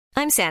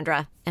I'm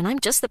Sandra, and I'm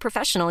just the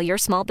professional your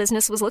small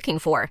business was looking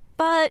for.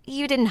 But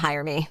you didn't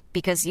hire me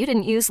because you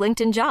didn't use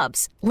LinkedIn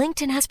Jobs.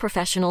 LinkedIn has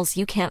professionals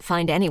you can't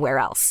find anywhere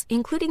else,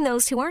 including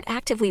those who aren't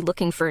actively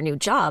looking for a new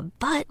job,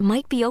 but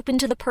might be open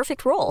to the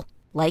perfect role,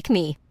 like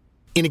me.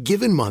 In a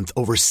given month,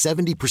 over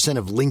 70%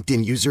 of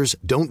LinkedIn users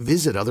don't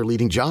visit other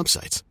leading job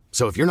sites.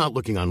 So if you're not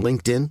looking on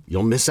LinkedIn,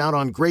 you'll miss out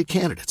on great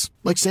candidates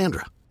like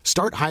Sandra.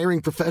 Start hiring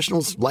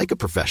professionals like a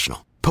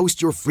professional.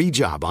 Post your free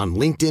job on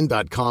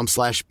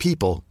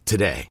linkedin.com/people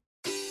today.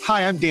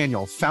 Hi, I'm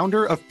Daniel,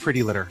 founder of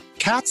Pretty Litter.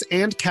 Cats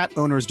and cat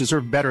owners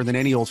deserve better than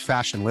any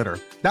old-fashioned litter.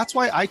 That's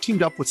why I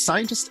teamed up with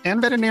scientists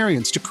and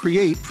veterinarians to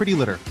create Pretty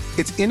Litter.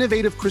 Its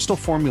innovative crystal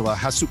formula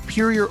has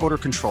superior odor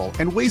control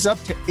and weighs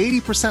up to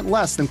 80%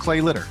 less than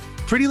clay litter.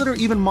 Pretty Litter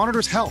even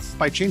monitors health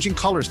by changing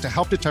colors to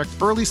help detect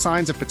early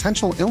signs of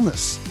potential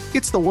illness.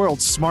 It's the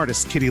world's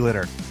smartest kitty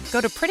litter. Go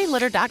to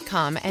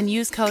prettylitter.com and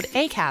use code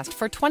ACAST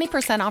for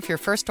 20% off your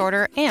first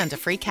order and a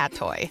free cat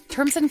toy.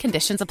 Terms and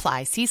conditions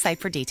apply. See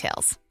site for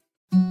details.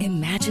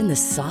 Imagine the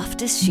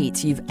softest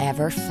sheets you've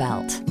ever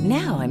felt.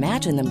 Now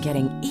imagine them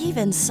getting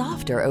even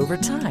softer over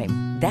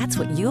time. That's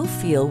what you'll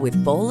feel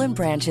with Boll &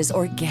 Branch's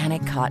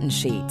organic cotton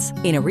sheets.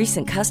 In a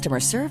recent customer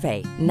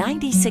survey,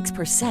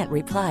 96%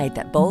 replied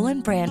that Boll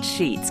 & Branch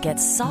sheets get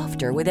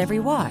softer with every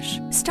wash.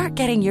 Start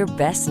getting your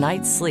best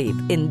night's sleep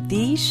in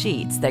these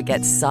sheets that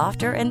get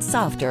softer and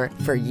softer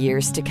for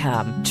years to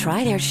come.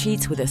 Try their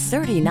sheets with a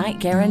 30-night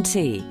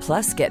guarantee.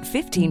 Plus, get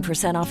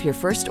 15% off your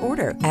first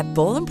order at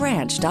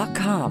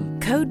bollandbranch.com.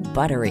 Code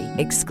BUTTERY.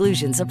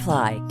 Exclusions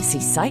apply. See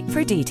site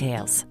for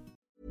details.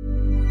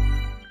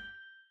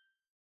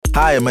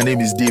 Hi, my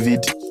name is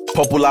David,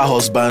 popular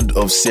husband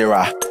of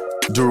Sarah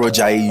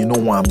Durojai, you know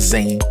what I'm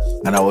saying?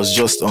 And I was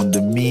just on the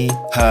Me,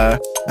 Her,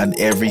 and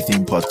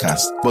Everything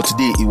podcast. But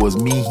today it was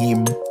Me,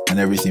 Him, and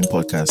Everything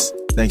podcast.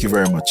 Thank you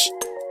very much.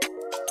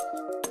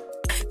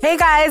 Hey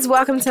guys,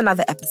 welcome to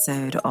another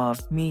episode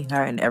of Me,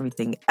 Her, and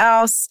Everything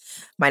Else.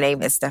 My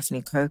name is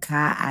Stephanie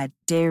Coker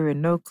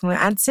Aderonokun,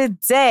 and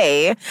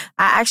today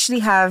I actually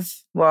have,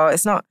 well,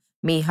 it's not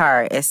me,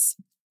 her, it's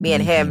me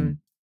and him.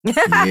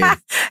 Yeah.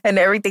 And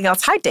everything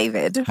else. Hi,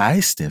 David.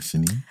 Hi,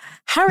 Stephanie.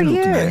 How are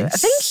you?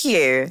 Nice. Thank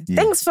you. Yeah,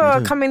 Thanks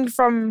for coming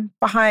from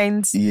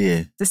behind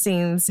the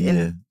scenes.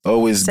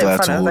 Always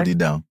glad to hold it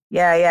down.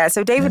 Yeah.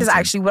 So David is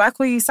actually, would I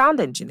call you sound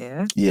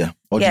engineer? Yeah,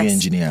 audio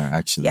engineer,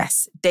 actually.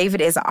 Yes,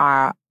 David is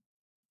our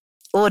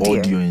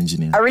audio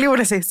engineer. I really want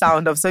to say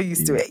sound. I'm so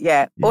used to it.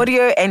 Yeah.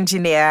 Audio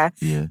engineer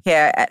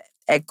here at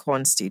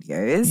Eggcorn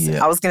Studios.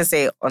 Yeah. I was going to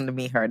say on the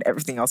Me, Her, and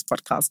Everything Else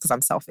podcast because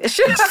I'm selfish.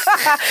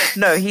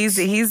 No, he's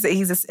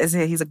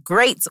a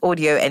great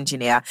audio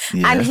engineer,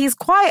 and he's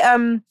quite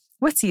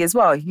witty as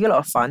well. You're a lot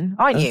of fun,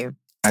 aren't you?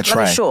 I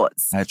try.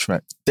 Shorts. I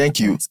try. Thank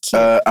you.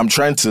 I'm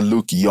trying to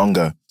look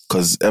younger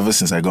because ever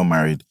since I got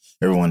married,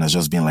 everyone has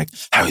just been like,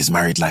 "How is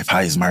married life? How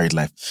is married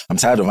life?" I'm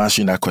tired of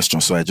answering that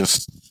question, so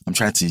I'm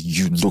trying to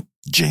look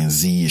Gen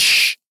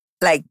Z-ish.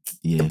 Like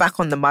the back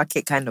on the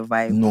market kind of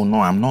vibe. No,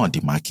 I'm not on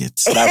the market.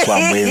 That's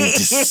why I'm wearing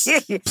this.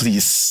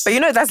 Please.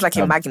 But that's like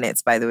a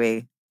magnet, by the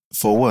way.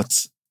 For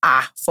what?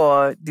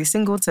 For the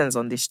singletons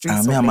on the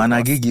streets. I'm an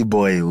Agege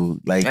boy who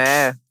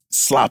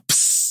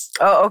slaps.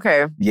 Oh,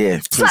 okay.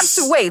 Yeah. Slaps.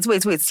 Wait.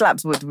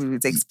 Slaps. Wait.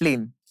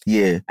 Explain.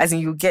 Yeah. As in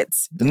you get...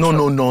 No,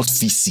 not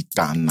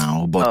physical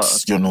now. But,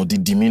 the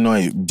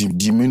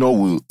demeanor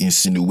will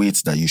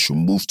insinuate that you should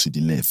move to the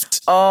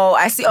left. Oh,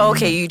 I see. Oh,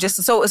 okay. You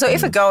just... So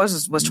if a girl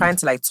was trying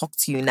to talk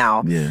to you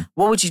now,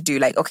 what would you do?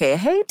 Okay,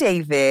 hey,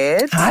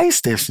 David. Hi,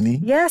 Stephanie.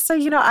 Yeah, so,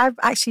 I've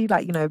actually,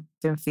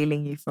 been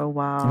feeling you for a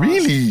while.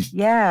 Really?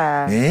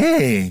 Yeah.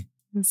 Hey.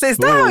 So is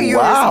that how you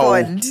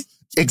respond?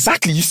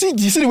 Exactly. You see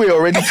the way you're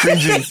already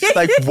cringing.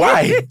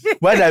 Why?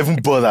 Why did I even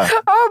bother?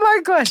 Oh, my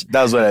gosh.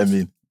 That's what I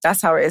mean. That's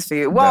how it is for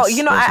you. Well,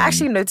 I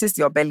actually noticed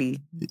your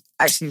belly.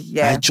 Actually,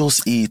 yeah. I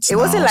just ate. It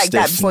wasn't like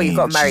that before you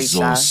got married,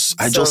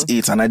 I just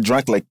ate and I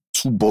drank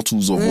 2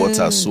 bottles of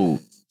water. So,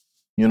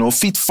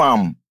 fit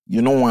farm.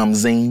 You know what I'm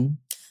saying?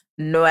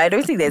 No, I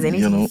don't think there's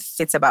anything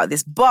fit about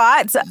this.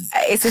 But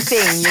it's a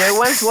thing.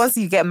 Once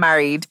you get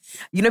married,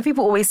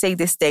 people always say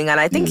this thing, and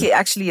I think it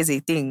actually is a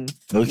thing.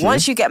 Okay.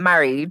 Once you get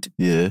married,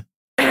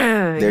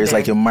 there's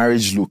a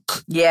marriage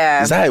look.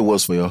 Yeah. Is that how it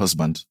was for your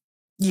husband?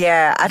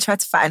 Yeah, I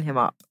tried to fatten him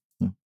up.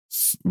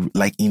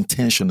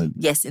 Intentionally?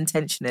 Yes,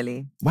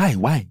 intentionally. Why?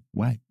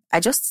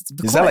 Is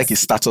that a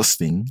status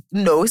thing?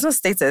 No, it's not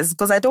status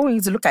because I don't want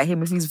you to look at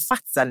him if he's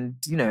fat and,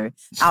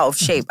 out of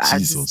shape.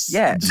 Jesus.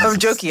 I'm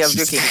joking.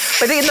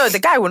 But the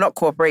guy will not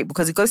cooperate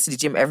because he goes to the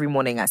gym every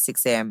morning at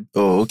 6 a.m.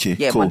 Oh, okay.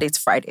 Yeah, cool. Monday to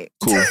Friday.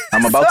 Cool.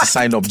 I'm about to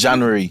sign up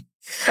January.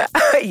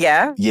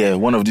 Yeah? Yeah,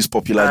 one of these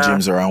popular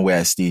gyms around where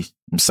I stay.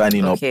 I'm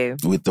signing up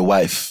with the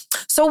wife.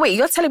 So wait,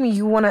 you're telling me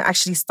you want to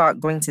actually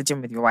start going to the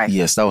gym with your wife?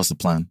 Yes, that was the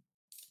plan.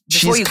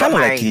 She's kind of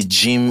like a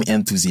gym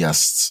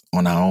enthusiast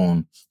on her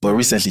own, but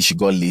recently she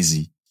got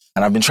lazy,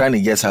 and I've been trying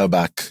to get her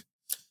back.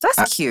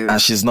 That's cute.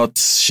 And she's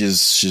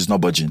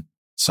not budging.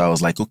 So I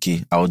was like,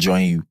 okay, I'll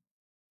join you.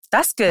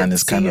 That's good. And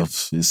it's kind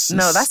of, it's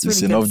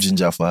enough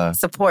ginger for her.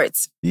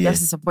 Support. You have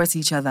to support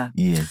each other.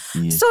 Yeah.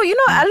 So, a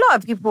lot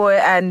of people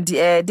and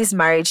this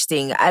marriage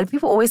thing, and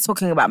people always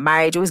talking about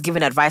marriage, always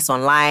giving advice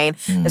online,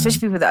 especially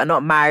people that are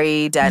not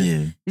married.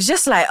 And it's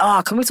just like,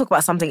 can we talk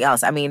about something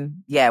else? I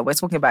mean, we're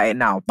talking about it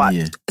now. But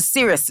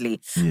seriously,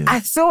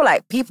 I feel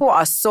like people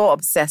are so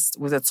obsessed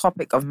with the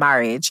topic of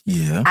marriage.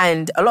 Yeah.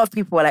 And a lot of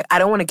people are like, I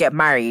don't want to get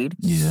married.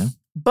 Yeah.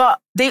 But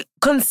they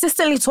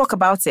consistently talk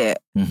about it.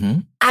 Mm-hmm.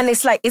 And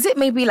it's like, is it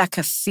maybe like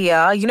a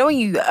fear? When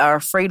you are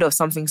afraid of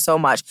something so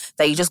much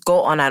that you just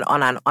go on and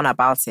on and on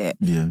about it.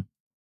 Yeah.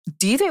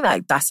 Do you think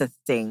like that's a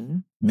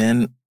thing?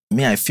 Man,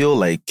 I feel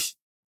like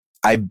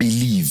I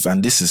believe,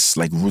 and this is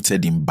like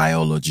rooted in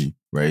biology,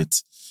 right?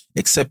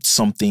 Except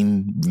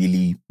something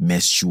really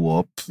messed you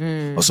up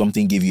or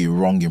something gave you a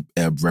wrong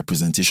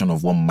representation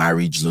of what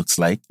marriage looks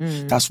like.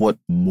 That's what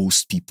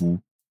most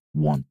people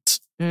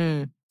want.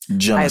 I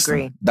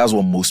agree. That's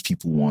what most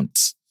people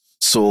want.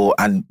 So,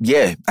 and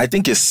I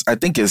think it's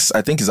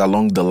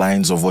along the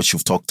lines of what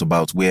you've talked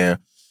about, where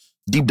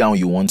deep down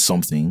you want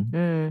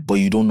something, but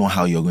you don't know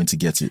how you're going to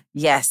get it.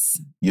 Yes.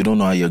 You don't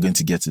know how you're going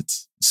to get it.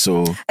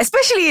 So,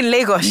 especially in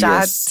Lagos,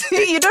 yes.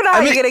 You don't know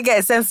how you're going to get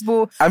a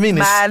sensible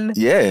man.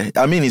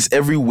 It's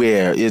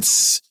everywhere.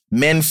 It's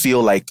men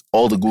feel like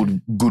all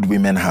the good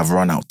women have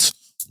run out.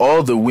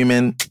 All the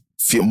women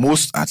feel,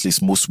 at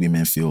least most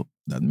women feel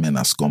that men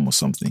are scum or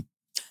something.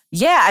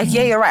 Yeah,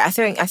 you're right. I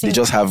think we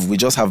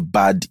just have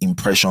bad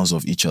impressions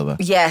of each other.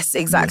 Yes,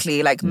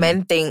 exactly. Like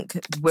men think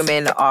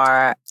women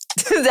are.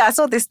 I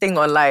saw this thing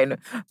online.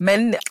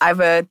 Men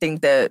either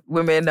think that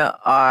women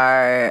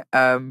are.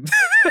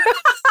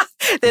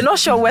 They're not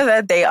sure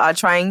whether they are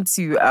trying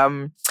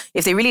to,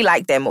 if they really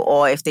like them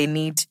or if they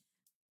need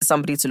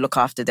somebody to look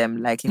after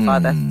them, like a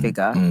father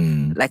figure,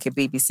 like a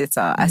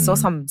babysitter. I saw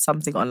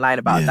something online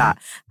about that.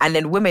 And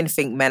then women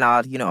think men are,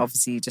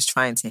 obviously just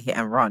trying to hit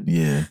and run.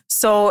 Yeah.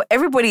 So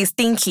everybody's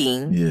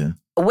thinking,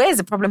 where's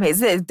the problem here?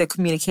 Is it the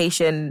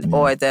communication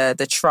or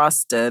the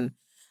trust? And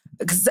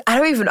because I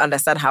don't even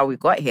understand how we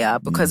got here,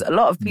 because a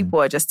lot of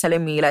people are just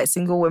telling me, like,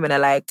 single women are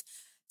like,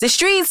 the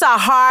streets are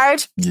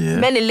hard. Yeah.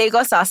 Men in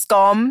Lagos are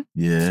scum.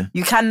 Yeah.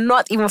 You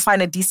cannot even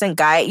find a decent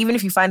guy. Even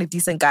if you find a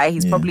decent guy,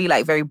 he's probably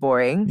like very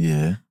boring.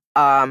 Yeah.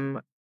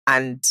 And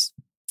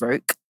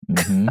broke.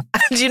 Mm-hmm. And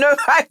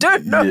I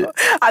don't know. Yeah.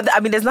 I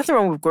mean, there's nothing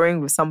wrong with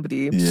growing with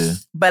somebody. Yeah.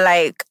 But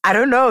like, I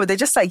don't know. They're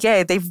just like,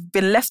 they've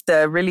been left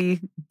a really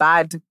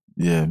bad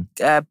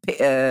pick of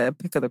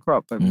the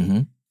crop. I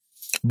mean.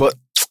 But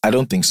I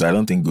don't think so. I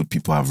don't think good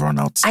people have run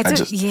out. I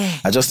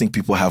just think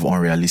people have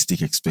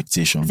unrealistic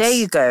expectations. There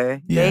you go.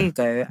 Yeah. There you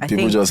go.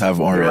 People just have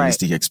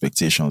unrealistic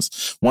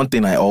expectations. One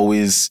thing I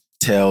always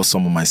tell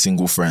some of my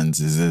single friends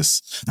is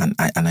this, and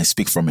I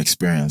speak from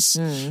experience.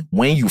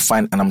 When you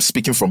find, and I'm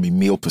speaking from a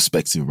male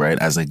perspective, right,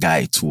 as a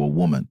guy to a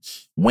woman,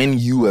 when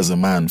you as a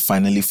man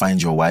finally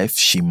find your wife,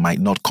 she might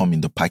not come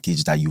in the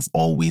package that you've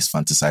always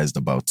fantasized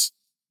about.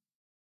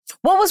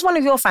 What was one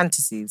of your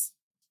fantasies?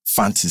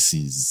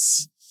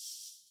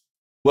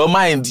 Well,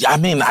 mine, I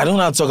mean, I don't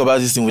know how to talk about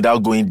this thing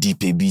without going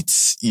deep a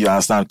bit. You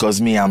understand?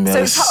 Because I'm...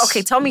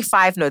 tell me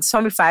 5 notes.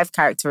 Tell me 5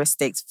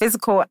 characteristics.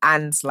 Physical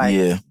and like...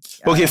 Yeah.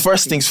 Okay,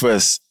 first things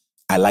first.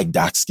 I like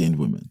dark-skinned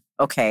women.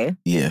 Okay.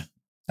 Yeah.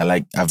 I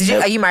like...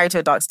 Are you married to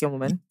a dark-skinned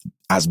woman?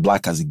 As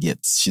black as it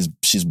gets.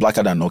 She's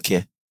blacker than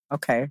Okay.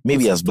 Okay.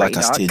 Maybe as black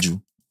as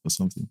Teju or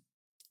something.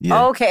 Yeah.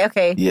 Oh,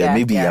 okay. Yeah,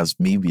 maybe as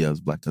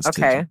black as Teju.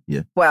 Okay.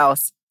 Yeah. What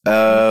else?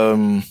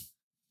 I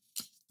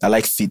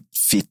like fit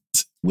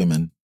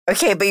women.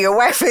 Okay, but your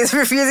wife is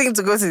refusing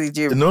to go to the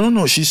gym.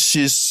 No.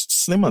 She's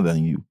slimmer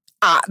than you.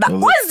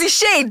 What's the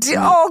shade?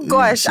 Oh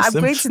gosh, I'm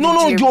going to the gym.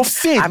 No, you're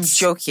fit. I'm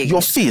joking.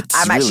 You're fit.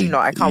 I'm actually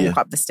not. I can't walk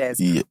up the stairs.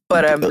 Yeah.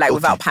 But like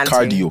without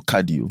panting.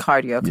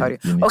 Cardio.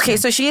 Yeah, okay,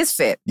 so she is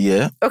fit.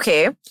 Yeah.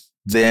 Okay.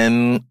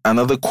 Then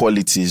another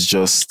quality is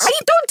just... You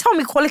don't tell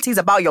me qualities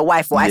about your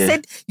wife. I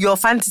said your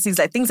fantasies,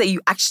 like things that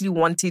you actually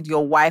wanted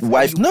your wife.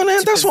 No,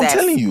 that's what I'm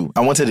telling you.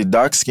 I wanted a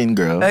dark-skinned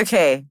girl.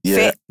 Okay. Yeah.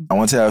 Fit. I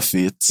wanted her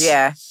fit.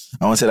 Yeah.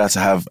 I wanted her to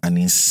have an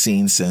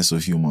insane sense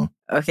of humor.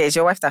 Okay, is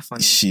your wife that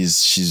funny?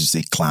 She's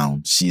a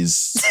clown.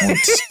 She's a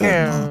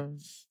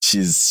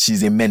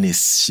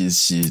menace.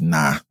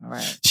 All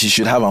right. She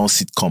should have her own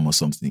sitcom or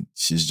something.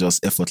 She's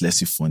just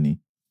effortlessly funny.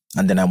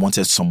 And then I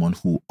wanted someone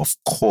who, of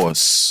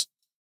course,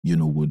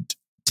 would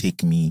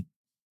take me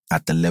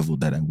at the level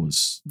that I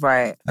was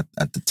right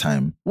at the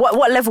time.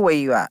 What level were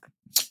you at?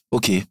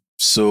 Okay,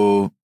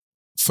 so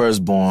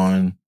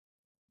firstborn,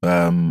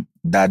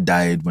 dad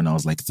died when I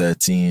was like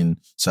 13,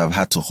 so I've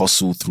had to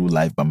hustle through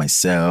life by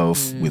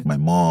myself with my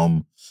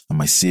mom and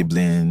my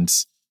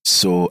siblings.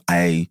 So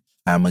I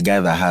am a guy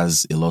that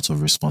has a lot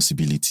of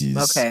responsibilities.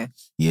 Okay.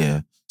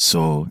 Yeah,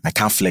 so I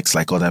can't flex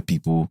like other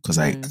people because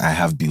I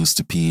have bills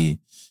to pay.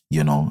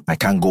 I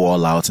can't go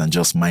all out and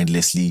just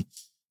mindlessly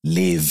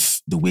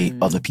live the way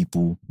other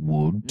people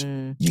would.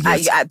 You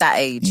get, at that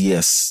age?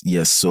 Yes.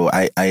 So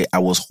I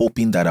was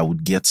hoping that I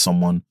would get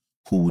someone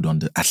who would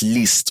at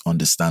least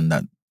understand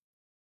that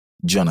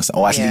Do you understand?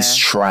 Or at least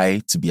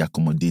try to be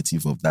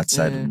accommodative of that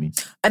side of me.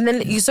 And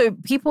then so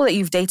people that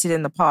you've dated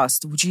in the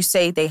past, would you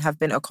say they have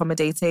been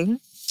accommodating?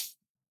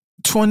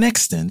 To an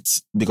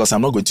extent, because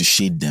I'm not going to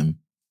shade them.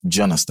 Do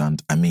you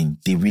understand? I mean,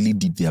 they really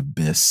did their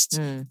best.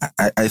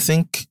 I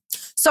think...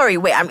 Sorry,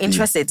 wait, I'm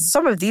interested.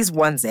 Some of these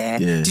ones there,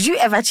 did you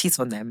ever cheat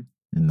on them?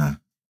 Nah.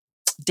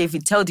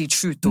 David, tell the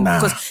truth though.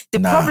 Because the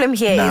problem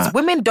here is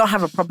women don't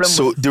have a problem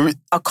with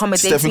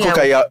accommodating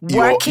and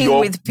working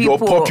with people.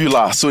 You're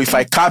popular. So if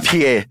I cap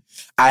here,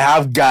 I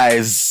have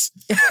guys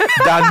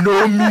that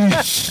know me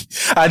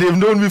and they've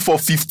known me for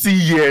 15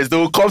 years. They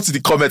will come to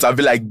the comments and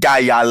be like, guy,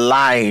 you're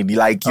lying.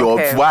 Like,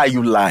 why are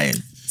you lying?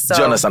 So,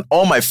 do you understand?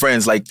 All my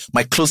friends, like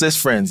my closest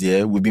friends,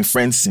 we've been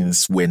friends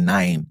since we're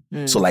 9.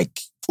 So like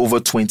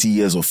over 20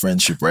 years of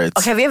friendship, right?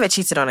 Okay, have you ever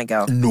cheated on a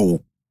girl?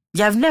 No.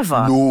 You have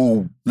never?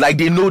 No. Like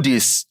they know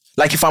this.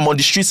 Like if I'm on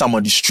the streets, I'm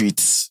on the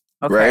streets.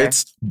 Okay.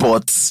 Right?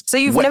 But so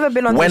you've never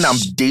been on when I'm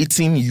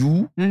dating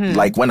you,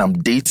 like when I'm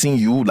dating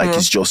you, like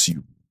it's just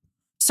you.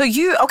 So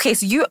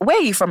where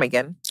are you from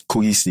again?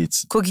 Kogi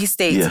State. Kogi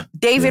State. Yeah.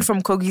 David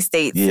from Kogi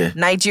State,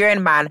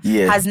 Nigerian man,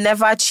 has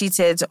never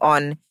cheated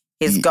on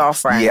his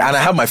girlfriend. Yeah, and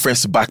I have my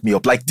friends to back me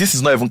up. Like, this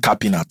is not even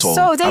capping at all.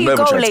 So there you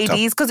go,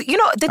 ladies. Because, you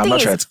know, the thing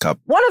is,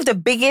 one of the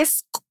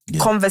biggest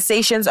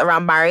conversations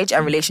around marriage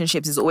and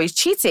relationships is always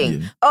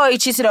cheating. Oh, he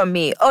cheated on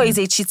me. Oh, he's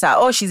a cheater.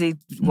 Oh, she's a...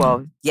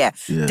 Well,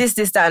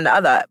 this, that, and the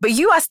other. But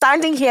you are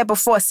sitting here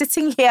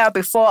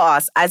before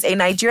us as a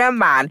Nigerian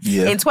man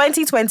in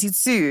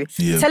 2022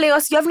 telling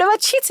us you have never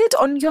cheated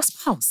on your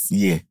spouse.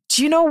 Yeah.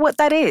 Do you know what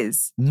that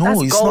is? No,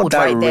 That's it's not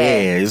that right rare.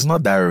 there. It's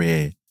not that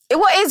rare.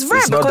 It's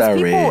rare because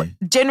people rare.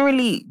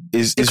 generally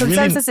the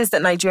consensus is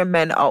that Nigerian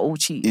men are all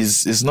cheat.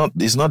 It's not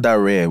that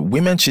rare.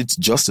 Women cheat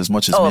just as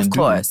much as men do. Of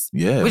course.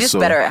 Yeah. We're just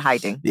better at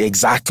hiding.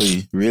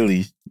 Exactly.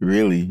 Really.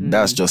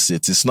 That's just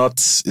it. It's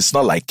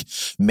not like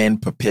men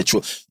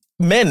perpetual.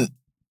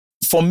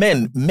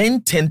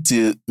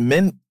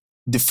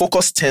 The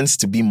focus tends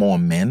to be more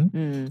on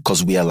men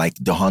because we are like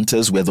the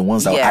hunters. We're the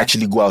ones that will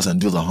actually go out and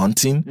do the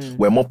hunting.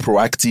 We're more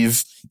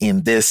proactive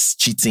in this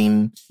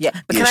cheating. Yeah,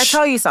 but can I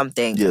tell you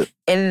something? Yeah.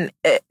 In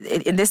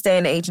this day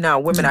and age now,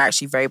 women are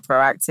actually very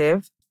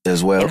proactive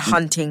as well in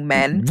hunting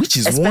men, which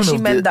is especially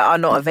men that are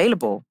not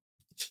available.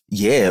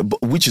 Yeah,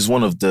 but which is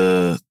one of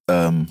the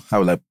how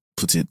will I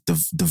put it?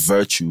 The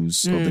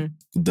virtues or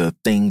the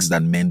things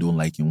that men don't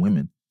like in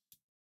women.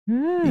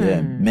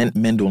 Yeah,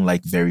 men don't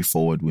like very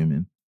forward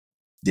women.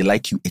 They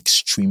like you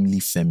extremely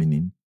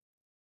feminine.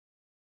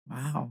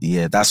 Wow.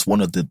 Yeah, that's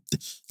one of the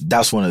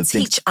things.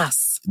 Teach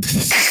us.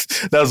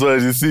 That's one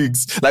of the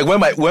things. Like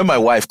when my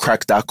wife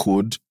cracked that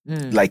code,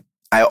 like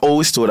I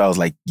always told her, I was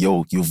like,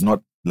 yo, you've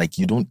not, like,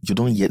 you don't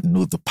yet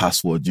know the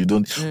password. You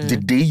don't, the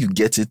day you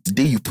get it, the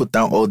day you put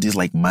down all these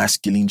like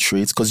masculine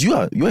traits, because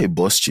you're a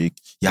boss chick.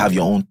 You have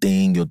your own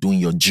thing. You're doing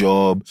your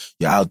job.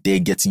 You're out there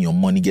getting your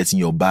money, getting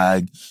your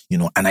bag, you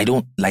know, and I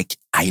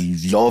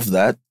love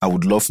that. I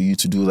would love for you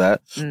to do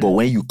that. But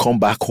when you come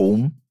back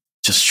home,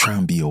 just try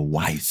and be your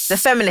wife. The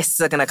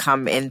feminists are going to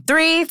come in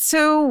 3,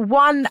 2,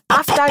 1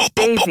 after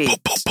David.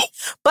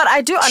 But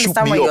I do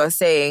understand what you're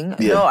saying.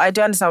 Yeah. No, I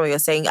do understand what you're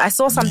saying. I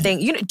saw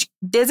something, you know,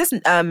 there's this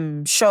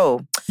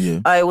show. Yeah.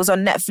 It was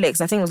on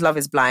Netflix. I think it was Love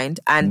is Blind.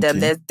 And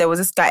there was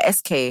this guy,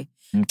 SK.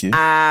 Okay.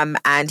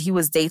 And he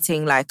was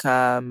dating like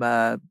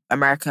Black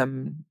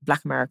American,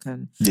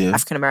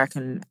 African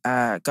American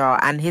girl.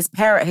 And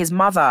his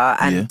mother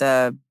and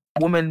the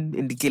woman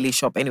in the ghillie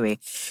shop, anyway,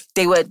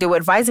 they were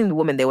advising the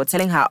woman. They were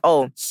telling her,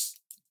 oh,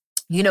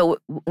 you know,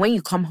 when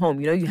you come home,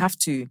 you know, you have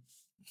to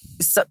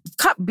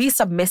be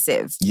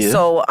submissive. Yeah.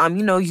 So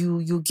you know,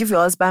 you give your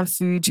husband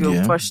food, you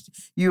I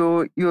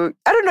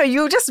don't know,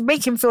 you just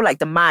make him feel like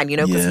the man, you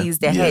know, because he's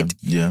the head.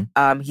 Yeah.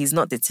 He's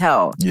not the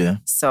tail. Yeah.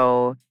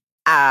 So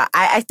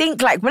I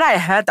think, like, when I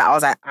heard that, I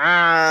was like,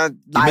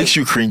 it makes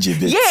you cringe a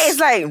bit. Yeah, it's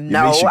like,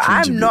 no,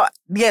 I'm not.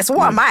 Yes,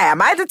 what am I?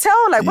 Am I the tail?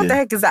 Like, what the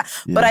heck is that?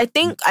 Yeah. But I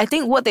think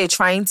what they're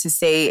trying to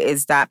say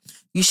is that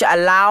you should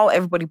allow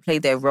everybody play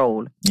their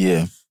role.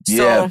 Yeah.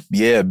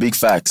 Big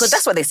facts. Because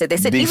that's what they said. They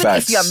said, even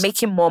if you are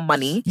making more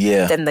money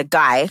than the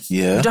guy,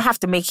 you don't have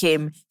to make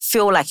him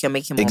feel like you're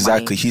making more money.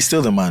 Exactly. He's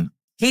still the man.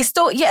 He's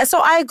still,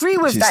 so I agree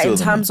with that in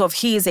terms of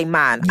he is a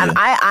man. Yeah. And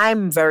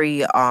I'm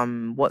very,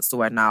 what's the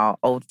word now?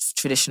 Old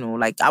traditional.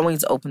 Like, I want you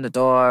to open the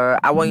door.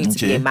 I want you to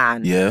be a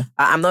man. Yeah.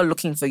 I'm not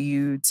looking for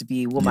you to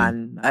be a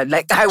woman. I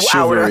would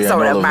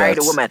have married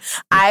a woman.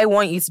 I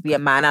want you to be a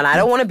man, and I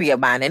don't want to be a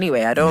man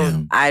anyway. I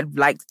don't, I'd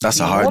like to That's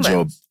be a hard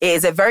job. It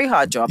is a very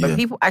hard job. And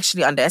people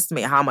actually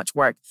underestimate how much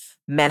work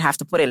men have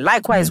to put in.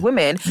 Likewise,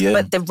 women,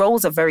 but the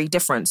roles are very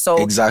different. So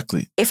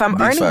exactly, if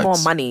I'm earning more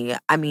money,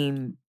 I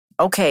mean,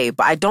 okay,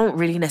 but I don't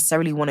really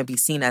necessarily want to be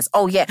seen as,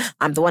 oh yeah,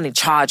 I'm the one in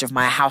charge of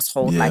my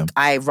household. Like,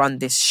 I run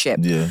this ship.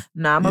 Yeah.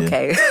 Nah, I'm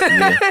okay.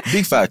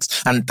 Big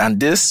facts. And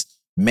this,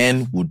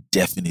 men would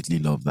definitely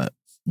love that.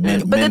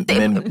 Men would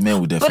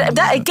definitely. But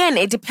that again,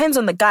 it depends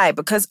on the guy,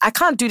 because I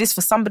can't do this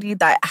for somebody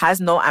that has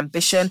no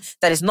ambition,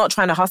 that is not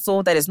trying to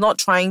hustle, that is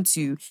not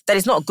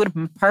a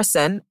good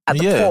person at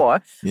the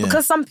core. Yeah.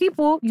 Because some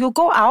people, you'll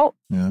go out,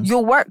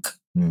 you'll work,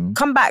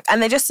 come back,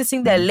 and they're just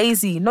sitting there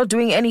lazy, not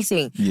doing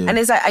anything. Yeah. And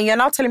it's like, and you're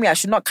now telling me I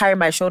should not carry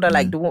my shoulder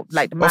like the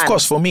man. Of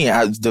course, for me,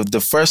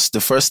 the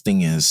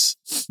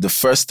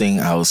first thing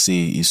I'll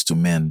say is to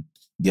men,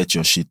 get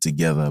your shit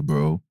together,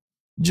 bro.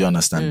 Do you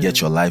understand?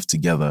 Get your life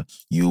together.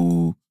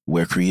 You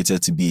were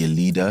created to be a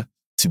leader,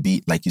 to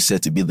be, like you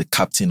said, to be the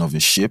captain of a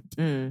ship.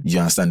 You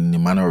understand, in the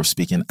manner of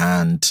speaking.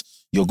 And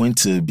you're going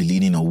to be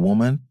leading a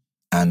woman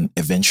and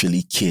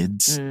eventually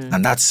kids.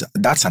 And that's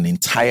an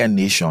entire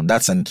nation.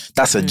 That's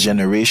a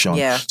generation.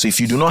 Yeah. So if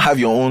you do not have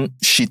your own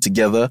shit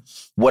together,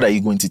 what are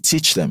you going to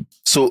teach them?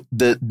 So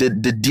the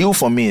deal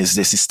for me is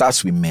this: it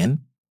starts with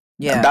men.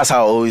 Yeah. And that's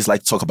how I always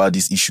like to talk about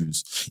these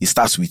issues. It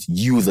starts with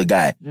you, the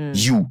guy.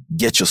 You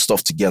get your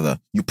stuff together.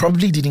 You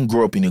probably didn't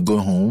grow up in a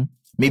good home.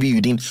 Maybe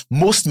you didn't.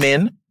 Most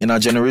men in our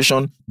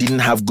generation didn't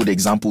have good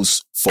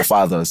examples for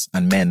fathers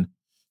and men.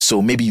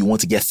 So maybe you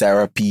want to get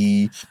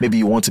therapy. Maybe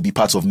you want to be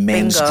part of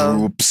men's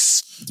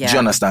groups. Yeah. Do you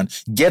understand?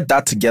 Get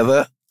that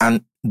together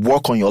and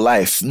work on your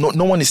life.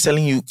 No one is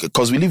telling you,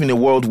 because we live in a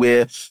world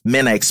where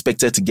men are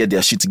expected to get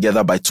their shit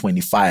together by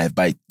 25,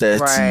 by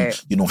 30,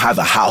 right. Have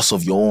a house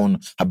of your own,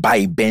 buy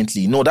a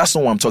Bentley. No, that's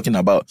not what I'm talking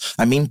about.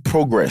 I mean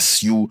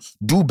progress. You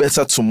do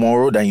better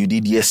tomorrow than you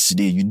did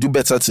yesterday. You do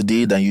better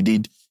today than you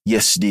did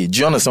yesterday. Do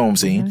you understand what I'm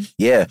saying?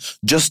 Yeah.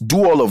 Just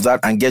do all of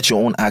that and get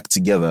your own act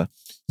together.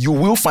 You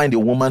will find a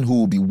woman who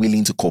will be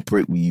willing to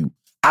cooperate with you.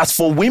 As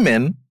for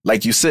women,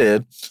 like you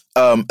said,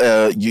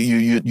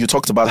 you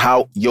talked about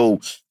how do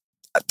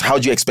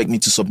you expect me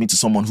to submit to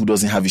someone who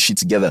doesn't have his shit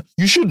together?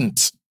 You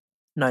shouldn't.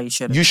 No, you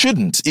shouldn't. You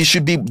shouldn't. It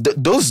should be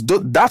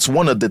that's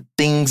one of the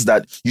things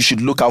that you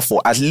should look out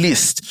for. At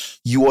least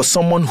you are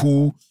someone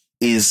who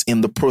is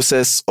in the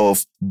process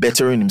of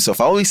bettering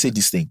himself. I always say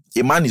this thing: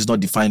 a man is not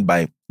defined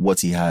by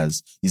what he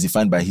has; he's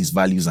defined by his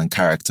values and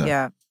character.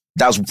 Yeah,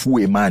 that's who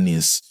a man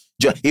is.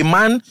 A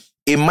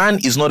man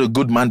is not a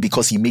good man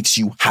because he makes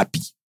you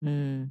happy.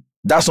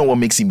 That's not what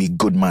makes him a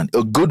good man.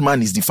 A good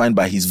man is defined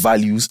by his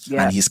values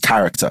and his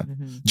character.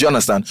 Do you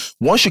understand?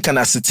 Once you can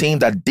ascertain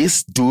that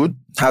this dude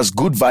has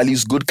good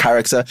values, good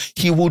character,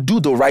 he will do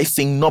the right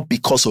thing not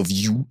because of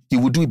you. He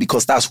will do it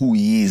because that's who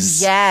he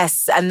is.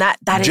 Yes, and that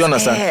is it. Do you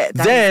understand?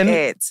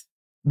 Then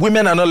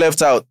women are not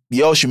left out.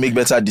 Y'all should make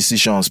better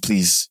decisions,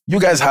 please. You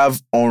guys have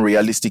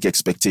unrealistic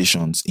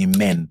expectations in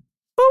men.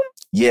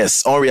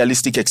 Yes,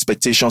 unrealistic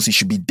expectations. It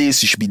should be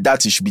this, it should be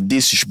that, it should be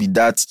this, it should be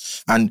that.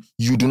 And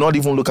you do not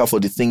even look out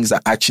for the things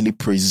that actually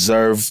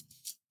preserve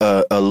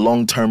a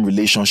long-term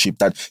relationship,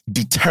 that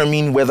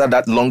determine whether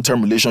that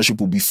long-term relationship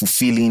will be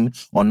fulfilling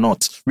or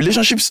not.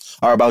 Relationships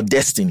are about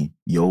destiny,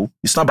 yo.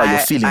 It's not about your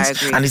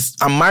feelings.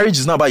 And marriage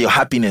is not about your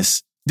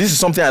happiness. This is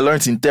something I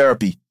learned in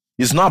therapy.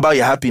 It's not about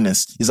your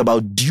happiness. It's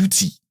about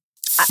duty.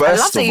 I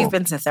love that you've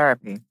been to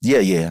therapy.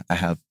 Yeah, I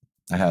have.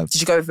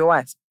 Did you go with your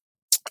wife?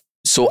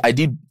 So I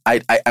did.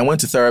 I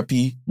went to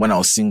therapy when I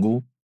was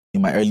single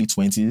in my early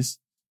 20s.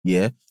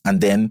 Yeah.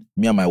 And then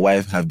me and my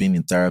wife have been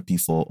in therapy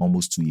for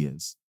almost 2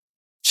 years.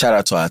 Shout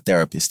out to our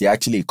therapist. They're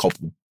actually a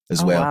couple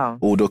as well. Wow.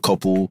 Older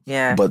couple.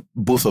 Yeah. But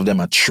both of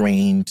them are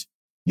trained,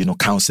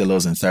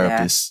 counselors and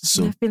therapists. Yeah.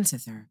 So I've been to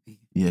therapy.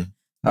 Yeah.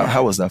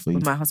 How was that for you?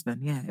 With my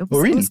husband, yeah. It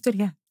was, really? It was good,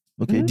 yeah.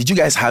 Okay. Mm-hmm. Did you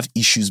guys have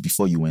issues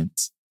before you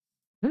went?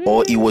 Mm-hmm.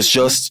 Or it was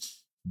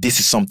just, this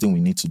is something we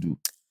need to do?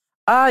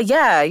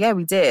 Yeah,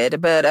 we did.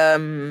 But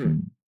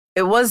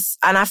it was,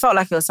 and I felt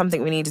like it was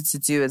something we needed to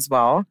do as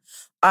well.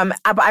 But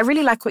I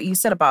really like what you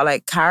said about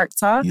like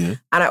character. Yeah.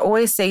 And I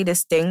always say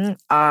this thing,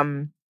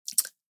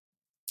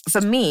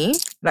 for me,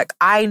 like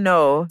I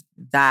know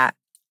that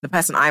the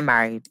person I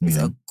married is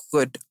a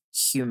good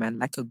human,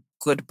 like a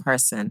good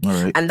person.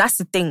 Right. And that's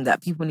the thing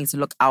that people need to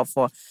look out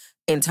for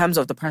in terms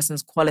of the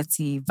person's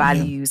quality,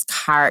 values,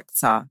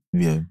 character.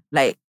 Yeah.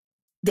 Like,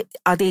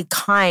 are they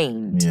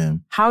kind? Yeah.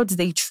 How do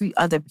they treat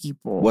other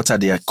people? What are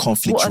their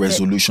conflict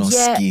resolution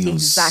skills?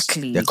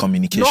 Exactly. Their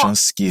communication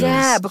skills.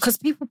 Yeah, because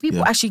people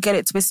actually get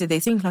it twisted. They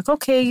think like,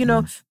 okay,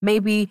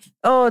 maybe,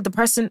 the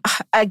person,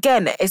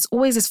 again, it's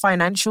always this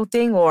financial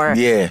thing or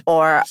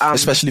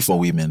especially for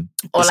women.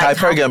 It's like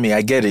hypergamy,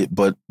 I get it,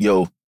 but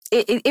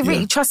It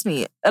really, trust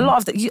me, a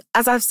lot of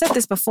as I've said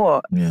this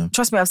before,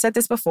 trust me, I've said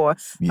this before,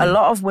 a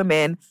lot of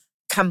women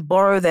can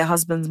borrow their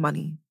husband's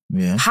money.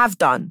 Yeah. Have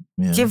done.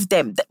 Yeah. Give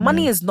them.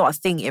 Money is not a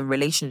thing in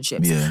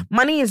relationships. Yeah.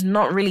 Money is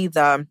not really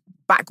the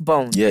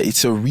backbone. Yeah,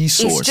 it's a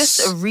resource. It's just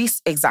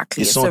a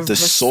exactly. It's not the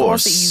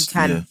source that you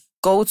can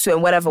go to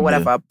and whatever.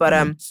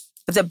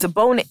 But the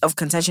bone of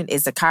contention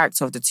is the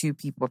character of the two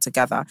people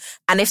together.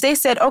 And if they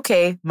said,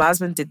 okay, my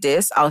husband did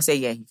this, I'll say,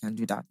 yeah, he can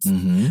do that.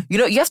 Mm-hmm.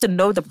 You have to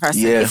know the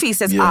person. Yeah. If he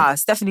says,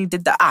 Stephanie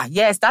did that,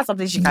 yes, that's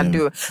something she can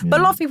do.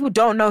 But a lot of people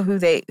don't know who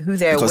they're because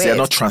with. They're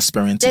not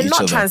transparent to each other. They're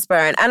not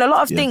transparent. And a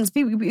lot of things,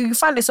 you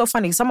find it so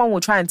funny. Someone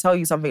will try and tell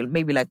you something,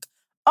 maybe like,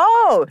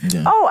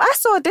 I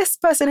saw this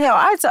person here.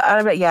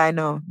 I'm like, yeah, I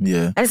know.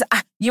 Yeah. And it's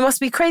you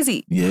must be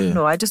crazy. Yeah.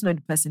 No, I just know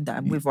the person that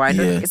I'm with, or I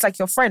know it's like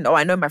your friend. Oh,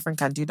 I know my friend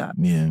can do that.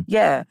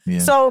 Yeah. Yeah.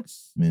 So,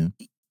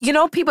 you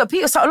know, people.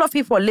 So a lot of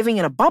people are living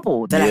in a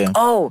bubble. They're like,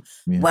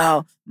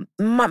 well,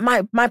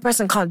 my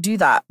person can't do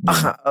that.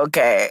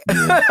 Okay.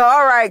 Yeah.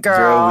 All right,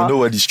 girl. We know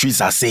what the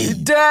streets are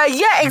saying.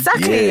 Yeah,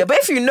 exactly. Yeah. But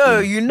if you know,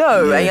 you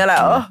know. And you're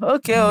like,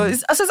 okay.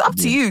 So it's up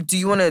to you. Do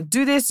you want to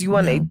do this? Do you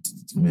want to...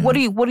 What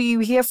are you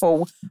here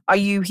for? Are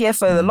you here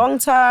for the long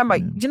term?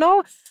 You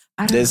know?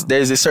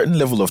 There's a certain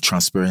level of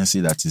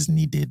transparency that is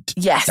needed.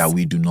 Yes. That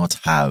we do not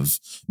have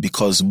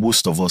because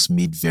most of us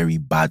made very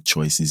bad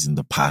choices in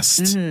the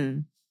past. Mm-hmm.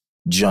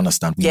 Do you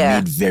understand? We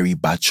made very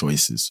bad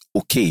choices.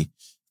 Okay.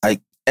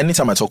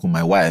 Anytime I talk with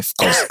my wife,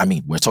 because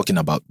we're talking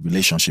about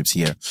relationships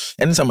here.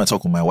 Anytime I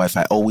talk with my wife,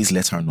 I always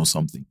let her know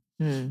something.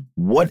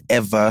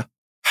 Whatever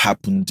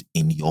happened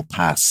in your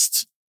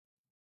past,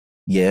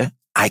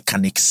 I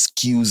can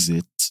excuse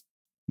it,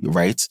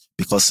 right?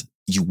 Because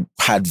you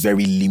had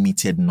very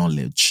limited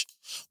knowledge.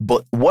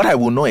 But what I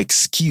will not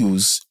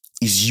excuse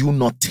is you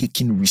not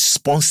taking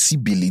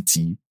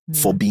responsibility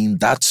for being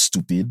that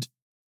stupid,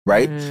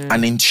 right?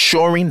 And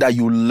ensuring that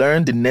you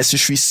learn the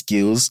necessary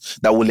skills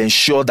that will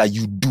ensure that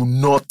you do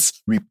not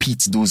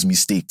repeat those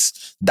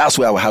mistakes. That's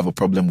where I will have a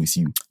problem with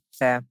you.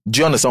 Fair. Do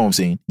you understand what I'm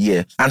saying?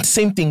 Yeah. And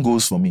same thing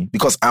goes for me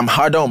because I'm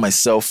harder on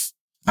myself.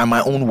 I'm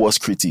my own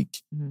worst critic.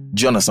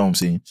 Do you understand what I'm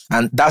saying?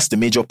 And that's the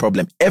major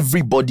problem.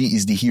 Everybody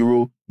is the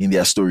hero in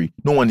their story.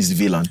 No one is the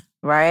villain.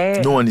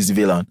 Right. No one is the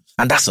villain.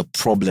 And that's a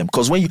problem.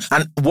 Because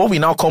and what we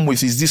now come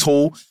with is this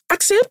whole,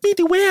 accept me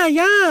the way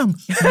I am.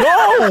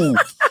 No.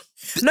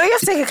 No, you have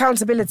to take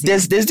accountability.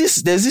 There's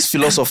this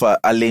philosopher,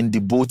 Alain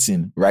de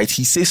Botton, right?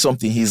 He says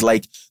something. He's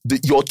like,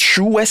 your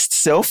truest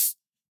self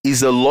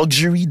is a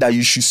luxury that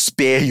you should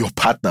spare your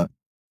partner.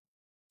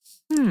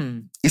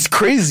 It's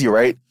crazy,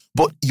 right?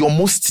 But your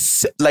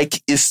most,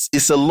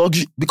 it's a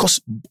luxury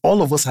because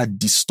all of us are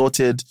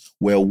distorted.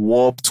 We're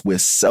warped. We're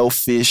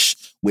selfish.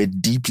 We're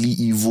deeply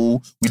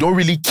evil. We don't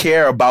really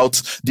care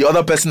about the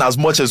other person as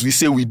much as we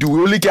say we do. We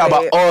only care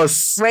about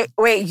us.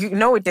 Wait, you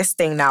know this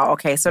thing now.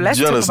 Okay, so let's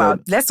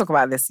talk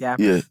about this, yeah?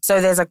 Yeah.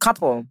 So there's a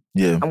couple.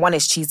 Yeah. And one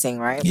is cheating,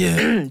 right?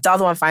 Yeah. The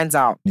other one finds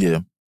out. Yeah.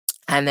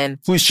 And then...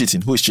 Who is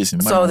cheating?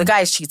 So the guy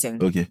is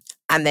cheating. Okay.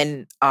 And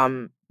then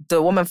the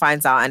woman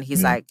finds out and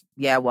he's like,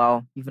 yeah,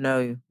 well, you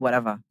know,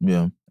 whatever.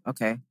 Yeah.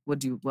 Okay.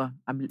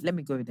 Let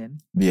me go then.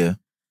 Yeah.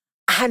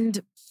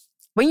 And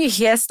when you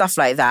hear stuff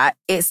like that,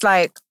 it's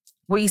like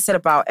what you said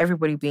about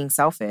everybody being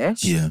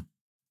selfish. Yeah.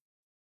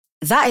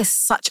 That is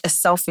such a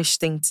selfish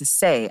thing to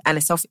say.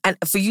 And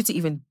for you to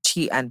even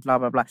cheat and blah,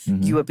 blah, blah,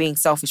 you were being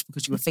selfish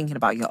because you were thinking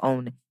about your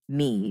own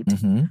need.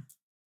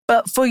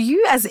 But for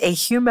you as a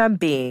human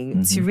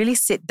being to really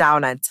sit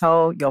down and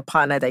tell your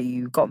partner that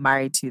you got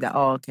married to that,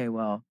 oh, okay,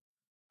 well,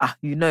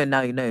 you know,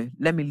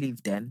 let me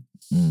leave then.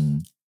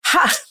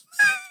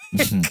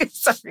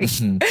 Sorry.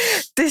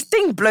 This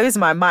thing blows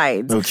my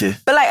mind. Okay.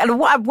 But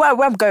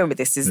where I'm going with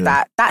this is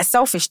that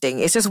selfish thing,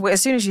 it's just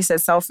as soon as you said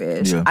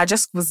selfish, I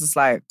just was just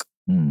like,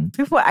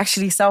 people are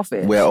actually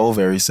selfish. We're all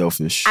very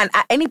selfish. And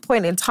at any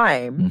point in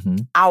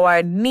time,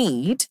 our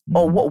need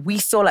or what we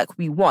feel like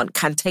we want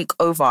can take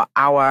over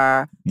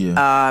our,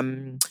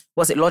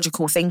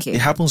 logical thinking.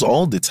 It happens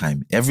all the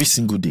time, every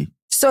single day.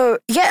 So,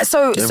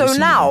 so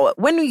now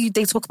when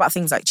they talk about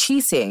things like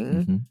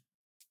cheating,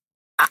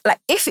 like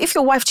if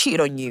your wife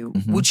cheated on you,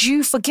 would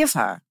you forgive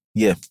her?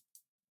 Yeah.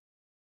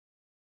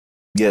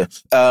 Yeah.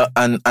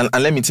 And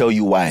let me tell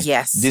you why.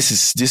 Yes.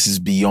 This is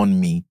beyond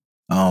me.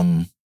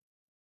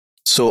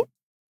 So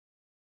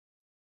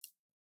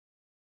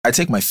I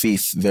take my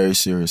faith very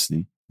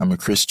seriously. I'm a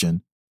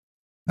Christian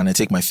and I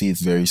take my faith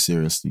very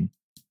seriously.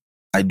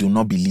 I do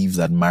not believe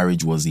that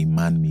marriage was a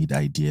man-made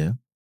idea.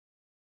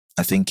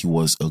 I think it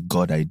was a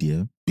God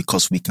idea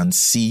because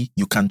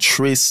you can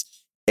trace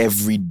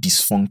every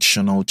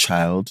dysfunctional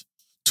child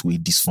to a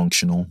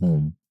dysfunctional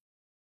home.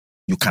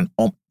 You can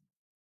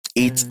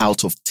 8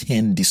 out of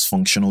 10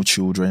 dysfunctional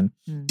children,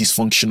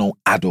 dysfunctional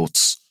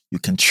adults. You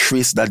can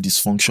trace that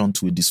dysfunction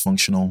to a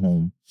dysfunctional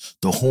home.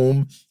 The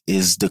home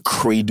is the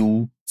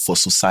cradle for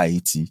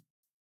society.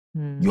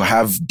 You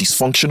have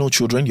dysfunctional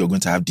children, you're going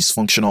to have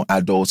dysfunctional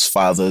adults,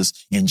 fathers,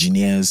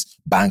 engineers,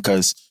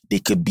 bankers. They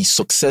could be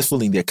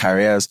successful in their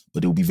careers,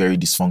 but they will be very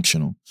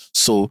dysfunctional.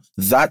 So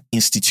that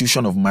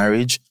institution of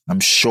marriage, I'm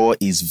sure,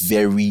 is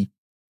very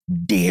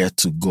dear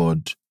to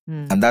God.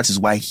 And that is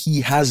why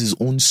he has his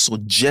own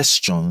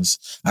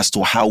suggestions as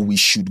to how we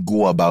should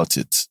go about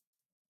it.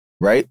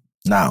 Right?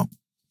 Now,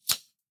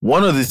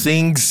 one of the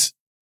things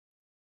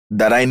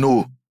that I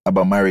know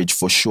about marriage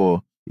for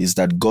sure is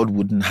that God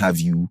wouldn't have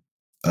you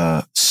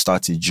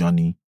start a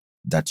journey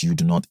that you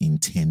do not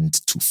intend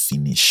to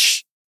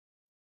finish.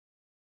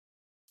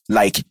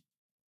 Like,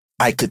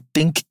 I could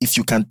think, if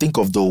you can think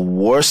of the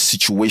worst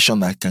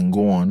situation that can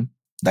go on,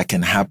 that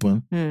can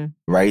happen,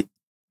 right?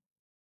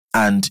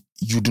 And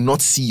you do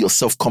not see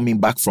yourself coming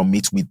back from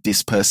it with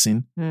this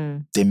person,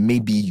 then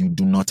maybe you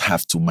do not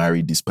have to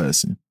marry this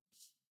person.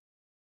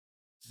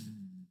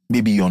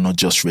 maybe you're not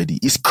just ready.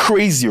 It's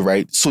crazy,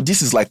 right? So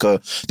this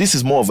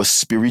is more of a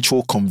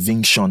spiritual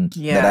conviction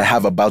that I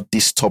have about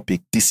this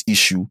topic, this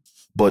issue.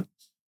 But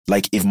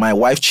like, if my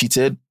wife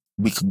cheated,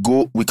 we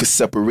could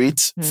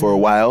separate for a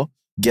while,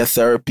 get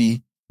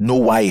therapy, know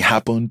why it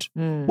happened,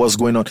 what's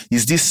going on.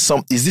 Is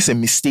this a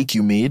mistake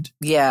you made?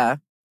 Yeah.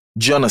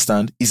 Do you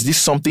understand? Is this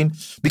something?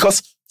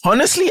 Because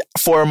honestly,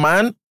 for a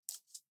man,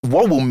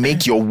 what will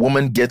make your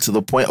woman get to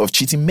the point of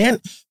cheating?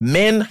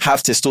 Men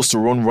have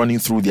testosterone running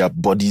through their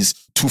bodies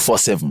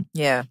 24/7.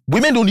 Yeah.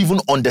 Women don't even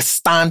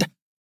understand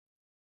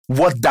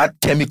what that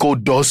chemical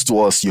does to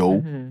us,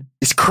 yo.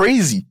 It's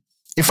crazy.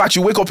 In fact,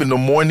 you wake up in the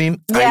morning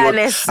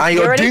and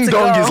your ding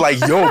dong is like,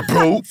 yo,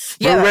 bro,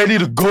 we're ready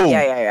to go.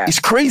 Yeah.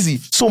 It's crazy.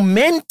 So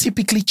men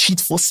typically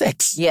cheat for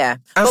sex. Yeah.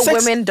 And but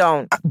women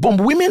don't.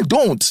 But women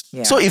don't.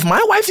 Yeah. So if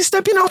my wife is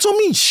stepping out on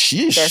me,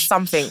 sheesh. There's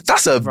something.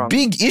 That's a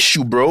big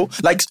issue, bro.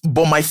 Like,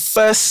 but my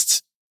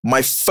first,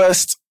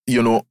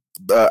 you know,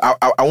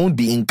 I won't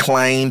be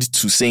inclined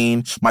to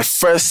saying my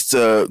first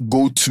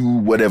go-to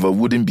whatever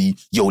wouldn't be,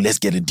 yo, let's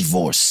get a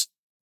divorce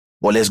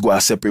or let's go our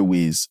separate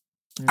ways.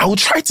 I will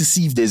try to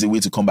see if there's a way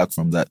to come back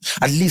from that.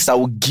 At least I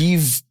will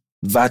leave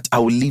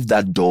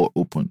that door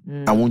open.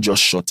 I won't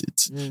just shut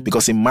it.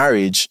 Because in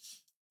marriage,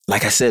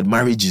 like I said,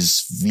 marriage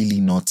is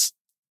really not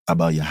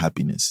about your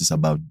happiness. It's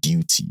about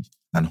duty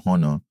and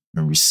honor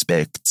and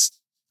respect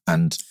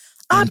and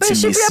intimacy. But it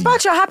should be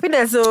about your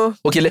happiness, though.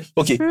 Okay.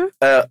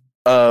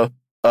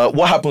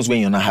 What happens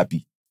when you're not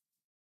happy?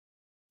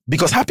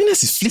 Because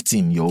happiness is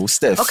fleeting, yo,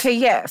 Steph. Okay,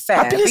 yeah, fair.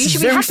 Happiness but you should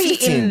is be very happy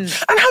fleeting.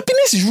 And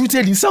happiness is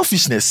rooted in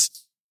selfishness.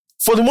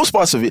 For the most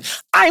part of it,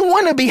 I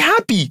want to be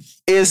happy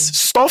is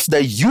stuff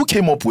that you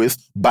came up with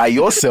by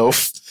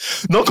yourself,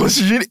 not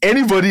considering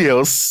anybody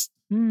else.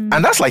 And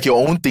that's like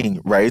your own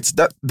thing, right?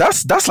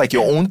 That's like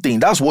your own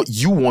thing. That's what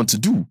you want to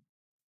do.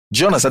 Do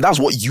you understand? That's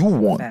what you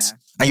want. Fair.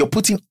 And you're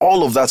putting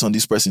all of that on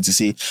this person to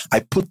say,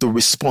 I put the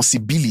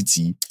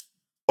responsibility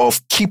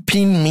of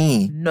keeping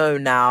me. No,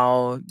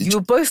 now. You'll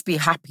both be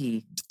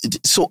happy.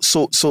 So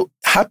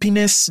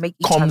happiness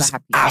comes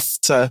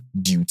after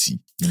duty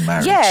in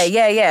marriage.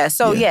 Yeah.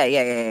 So yeah.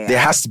 There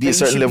has to be a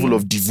certain level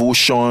of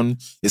devotion.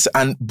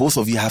 And both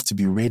of you have to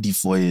be ready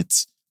for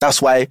it.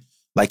 That's why,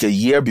 like, a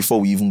year before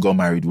we even got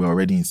married, we're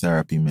already in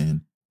therapy,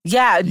 man.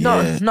 Yeah,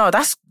 no,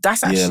 that's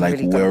actually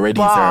really good. We're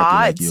already in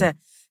therapy. Like,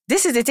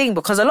 this is the thing,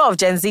 because a lot of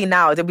Gen Z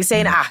now, they'll be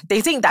saying,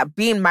 they think that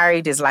being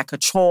married is like a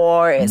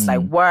chore, it's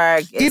like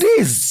work. It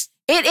is,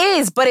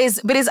 but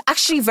it's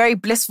actually very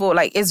blissful.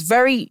 Like, it's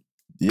very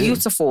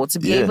beautiful to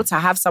be able to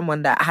have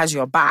someone that has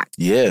your back,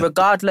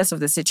 regardless of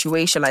the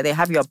situation. Like, they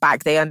have your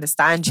back, they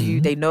understand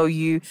you, they know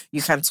you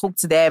can talk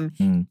to them.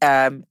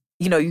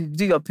 You know, you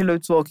do your pillow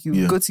talk,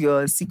 you go to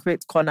your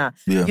secret corner.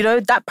 You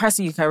know, that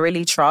person you can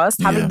really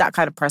trust. Having that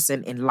kind of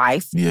person in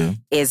life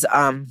is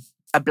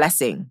a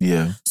blessing.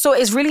 So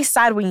it's really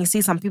sad when you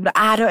see some people that,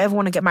 I don't ever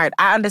want to get married.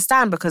 I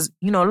understand, because,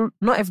 you know,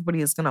 not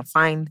everybody is going to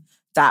find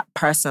that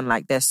person,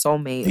 like their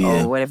soulmate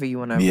or whatever you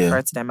want to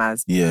refer to them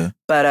as.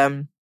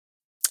 But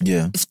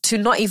to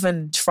not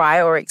even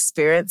try or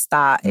experience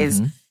that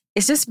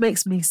it just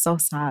makes me so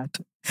sad.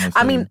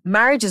 I mean,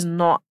 marriage is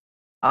not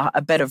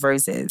a bed of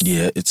roses.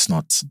 Yeah, it's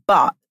not.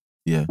 But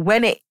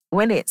when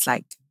it's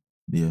like,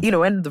 you know,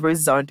 when the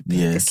roses aren't big,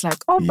 it's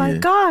like, oh my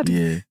God,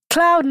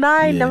 cloud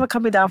nine, never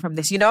coming down from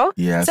this, you know?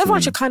 So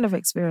everyone should kind of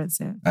experience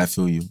it. I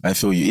feel you.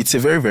 It's a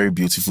very, very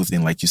beautiful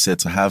thing, like you said,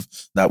 to have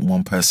that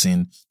one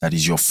person that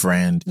is your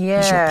friend,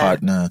 is your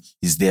partner,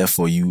 is there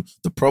for you.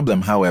 The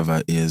problem,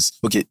 however, is,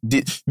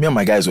 me and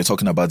my guys were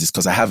talking about this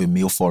because I have a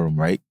male forum,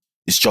 right?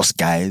 It's just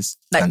guys.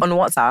 Like on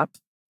WhatsApp?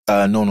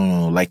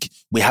 No. Like,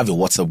 we have a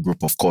WhatsApp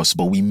group, of course,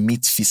 but we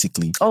meet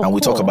physically. And we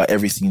talk about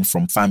everything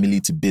from family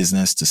to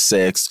business to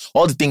sex,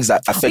 all the things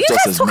that affect us as men.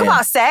 You guys talk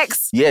about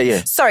sex?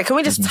 Yeah. Sorry, can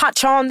we just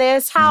touch on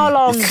this? How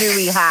long do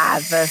we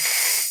have?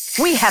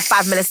 We have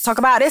 5 minutes to talk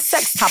about this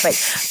sex topic,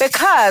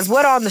 because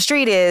word on the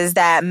street is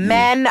that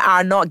men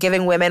are not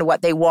giving women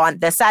what they want.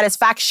 The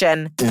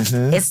satisfaction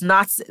is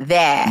not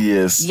there.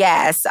 Yes.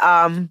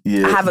 I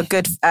have a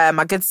good,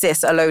 my good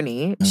sis,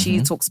 Aloni.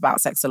 She talks about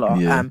sex a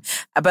lot.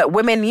 But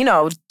women, you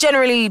know,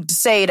 generally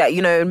say that,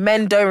 you know,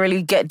 men don't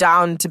really get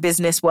down to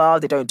business well.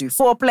 They don't do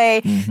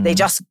foreplay. They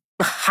just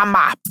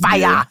hammer,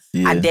 fire,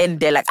 and then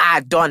they're like,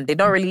 done. They're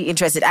not really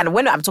interested. And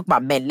when I'm talking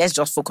about men, let's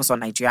just focus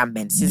on Nigerian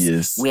men,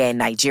 since we're in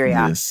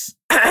Nigeria.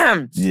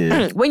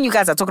 When you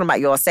guys are talking about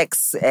your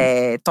sex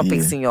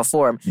topics in your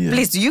forum,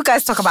 please, do you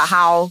guys talk about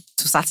how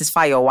to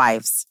satisfy your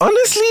wives?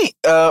 Honestly,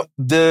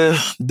 the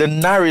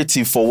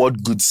narrative for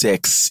what good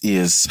sex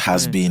is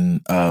has been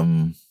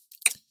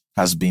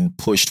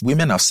pushed.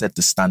 Women have set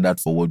the standard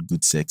for what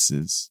good sex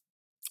is.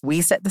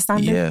 We set the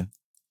standard? Yeah.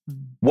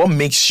 What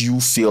makes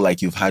you feel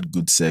like you've had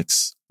good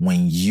sex?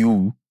 When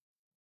you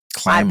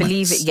climax. I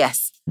believe it,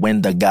 yes.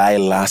 When the guy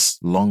lasts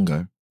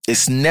longer.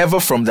 it's never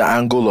from the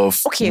angle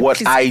of what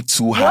please, I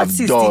too have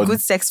done. What is the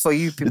good sex for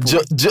you people?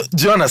 Do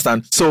you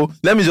understand? So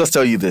let me just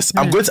tell you this.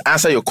 I'm going to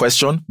answer your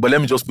question, but let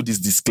me just put this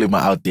disclaimer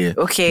out there.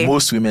 Okay.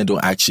 Most women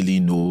don't actually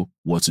know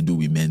what to do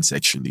with men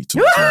sexually.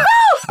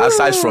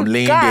 Aside from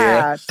laying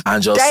there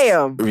and just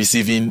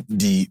receiving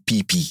the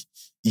PP.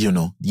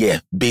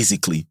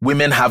 Basically.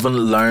 Women haven't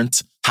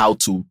learned how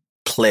to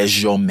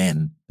pleasure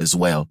men as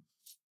well.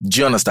 Do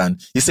you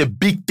understand? It's a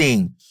big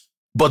thing.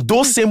 But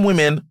those same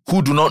women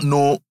who do not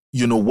know,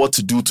 what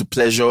to do to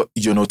pleasure,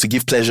 to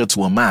give pleasure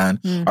to a man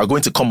are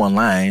going to come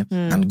online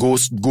and go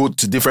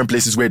to different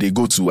places where they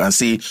go to and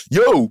say,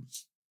 yo,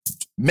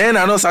 men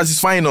are not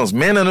satisfying us.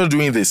 Men are not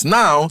doing this.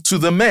 Now, to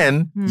the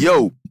men,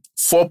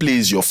 foreplay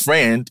is your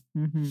friend.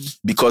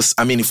 Because,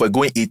 if we're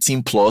going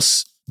 18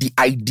 plus, the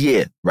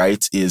idea,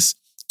 right, is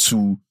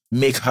to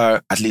make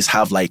her at least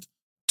have like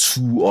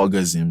 2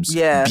 orgasms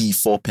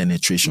before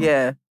penetration.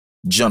 Yeah.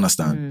 Do you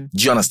understand?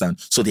 Do you understand?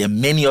 So there are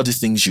many other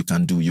things you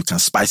can do. You can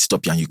spice it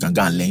up and you can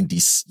go and learn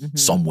this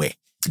somewhere.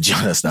 Do you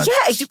understand?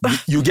 Yeah.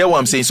 You get what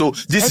I'm saying? So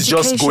this is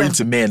just going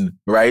to men,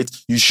 right?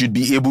 You should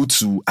be able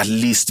to at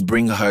least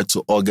bring her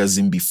to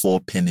orgasm before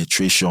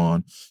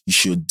penetration. You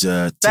should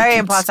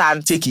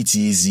take it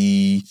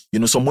easy.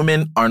 Some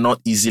women are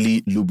not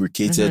easily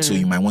lubricated, so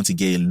you might want to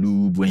get a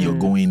lube when you're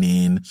going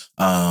in.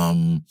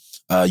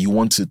 You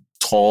want to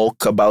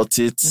talk about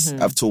it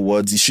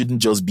afterwards. It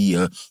shouldn't just be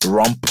a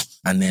romp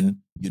and then,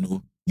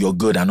 you're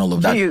good and all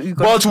of that.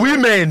 But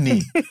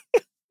women,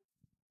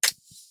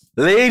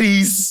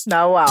 ladies,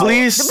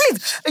 please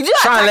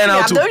try and learn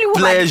how to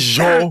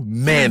pleasure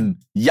men.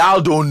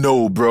 Y'all don't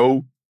know,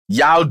 bro.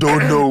 Y'all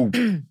don't know.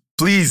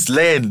 Please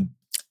learn.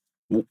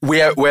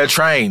 We're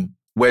trying.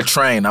 We're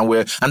trying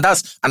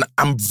and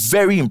I'm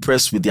very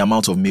impressed with the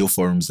amount of male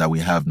forums that we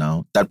have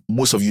now that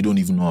most of you don't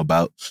even know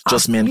about.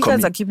 Just men coming.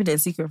 You guys are keeping it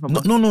secret from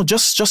us. No,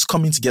 just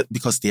coming together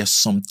because there's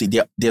some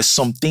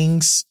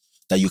things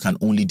that you can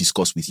only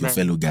discuss with your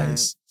fellow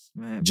guys.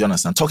 Right. Do you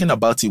understand? Talking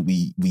about it,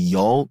 we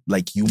all,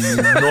 like, you may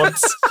not,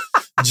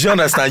 do you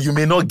understand? You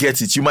may not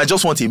get it. You might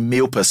just want a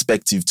male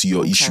perspective to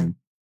your issue.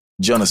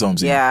 Do you understand what I'm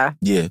saying?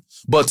 Yeah.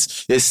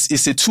 But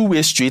it's a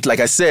two-way street. Like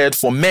I said,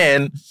 for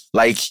men,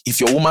 like,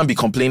 if your woman be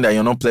complaining that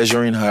you're not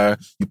pleasuring her,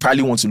 you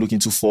probably want to look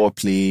into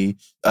foreplay.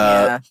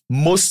 I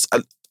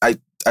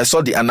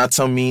saw the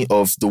anatomy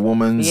of the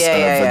woman's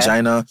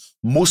vagina.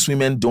 Most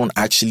women don't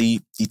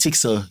actually, it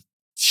takes a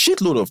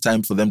shitload of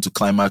time for them to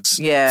climax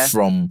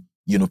from,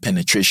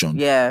 penetration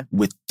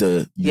with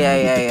the, with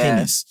the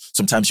penis.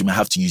 Sometimes you might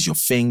have to use your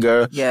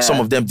finger.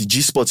 Some of them, the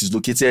G-spot is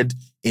located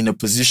in a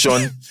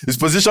position, it's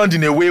positioned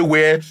in a way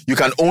where you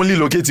can only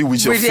locate it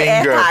with your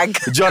finger.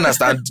 Do you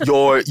understand?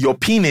 Your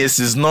penis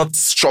is not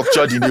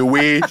structured in a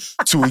way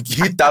to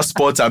hit that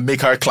spot and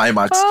make her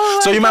climax.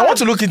 So you might want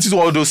to look into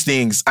all those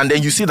things, and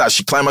then you see that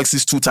she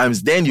climaxes 2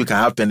 times, then you can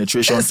have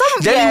penetration.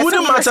 Then it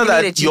wouldn't matter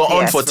that you're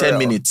on for 10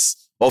 minutes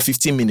or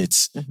 15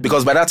 minutes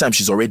because by that time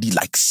she's already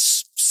like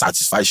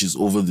satisfied, she's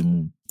over the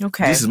moon.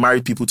 Okay. This is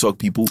Married People Talk,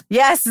 people.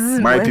 Yes, this is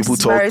Married People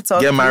Talk.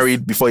 Get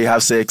married before you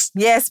have sex.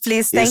 Yes,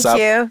 please. Thank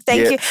you.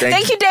 Thank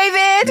you,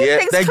 David.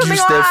 Yeah, Thanks for coming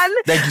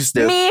on. Thank you,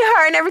 Steph. Me,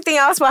 her, and everything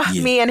else. Well,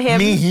 me and him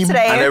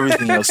today. And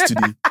everything else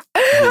today.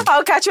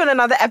 I'll catch you on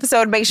another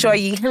episode. Make sure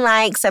you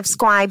like,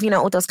 subscribe,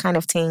 all those kind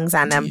of things.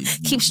 And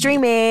keep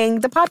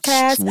streaming the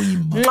podcast.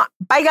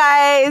 Bye,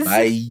 guys.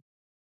 Bye.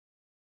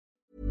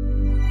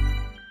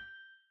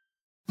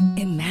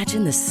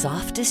 Imagine the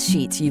softest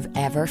sheets you've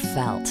ever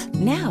felt.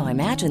 Now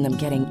imagine them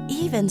getting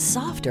even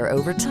softer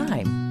over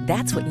time.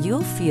 That's what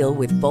you'll feel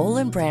with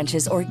Boll &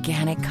 Branch's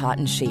organic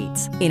cotton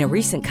sheets. In a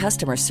recent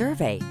customer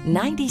survey,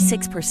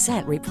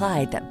 96%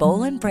 replied that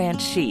Boll &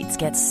 Branch sheets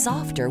get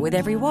softer with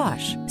every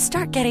wash.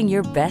 Start getting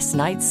your best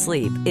night's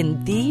sleep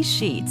in these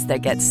sheets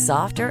that get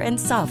softer and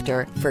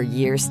softer for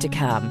years to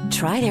come.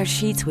 Try their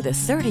sheets with a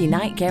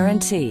 30-night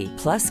guarantee.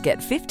 Plus, get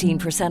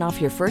 15%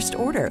 off your first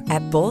order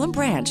at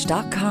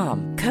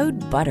bollandbranch.com. Code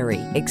BUTTERY.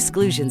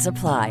 Exclusions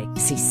apply.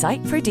 See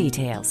site for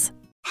details.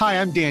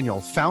 Hi, I'm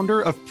Daniel, founder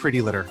of Pretty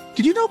Litter.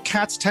 Did you know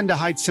cats tend to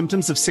hide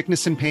symptoms of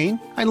sickness and pain?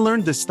 I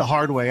learned this the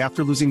hard way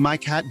after losing my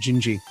cat,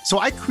 Gingy. So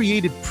I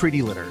created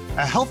Pretty Litter,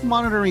 a health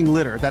monitoring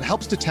litter that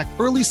helps detect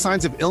early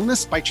signs of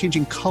illness by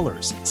changing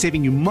colors,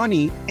 saving you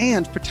money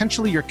and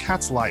potentially your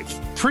cat's life.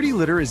 Pretty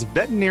Litter is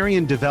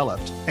veterinarian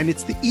developed, and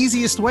it's the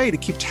easiest way to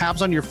keep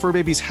tabs on your fur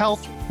baby's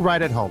health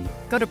right at home.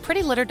 Go to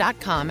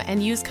prettylitter.com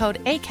and use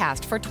code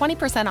ACAST for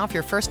 20% off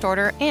your first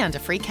order and a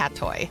free cat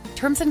toy.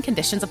 Terms and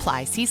conditions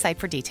apply. See site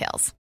for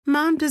details.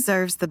 Mom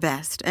deserves the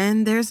best,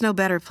 and there's no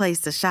better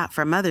place to shop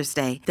for Mother's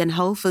Day than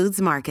Whole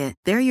Foods Market.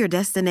 They're your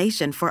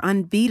destination for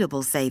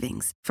unbeatable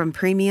savings, from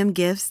premium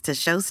gifts to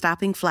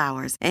show-stopping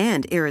flowers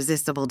and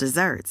irresistible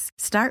desserts.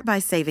 Start by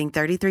saving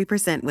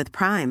 33% with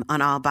Prime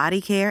on all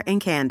body care and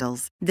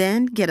candles.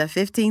 Then get a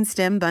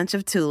 15-stem bunch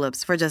of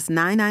tulips for just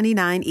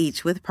 $9.99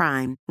 each with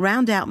Prime.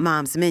 Round out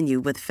Mom's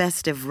menu with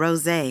festive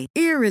rosé,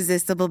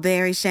 irresistible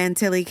berry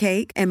chantilly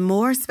cake, and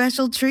more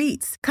special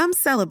treats. Come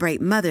celebrate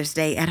Mother's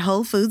Day at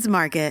Whole Foods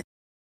Market.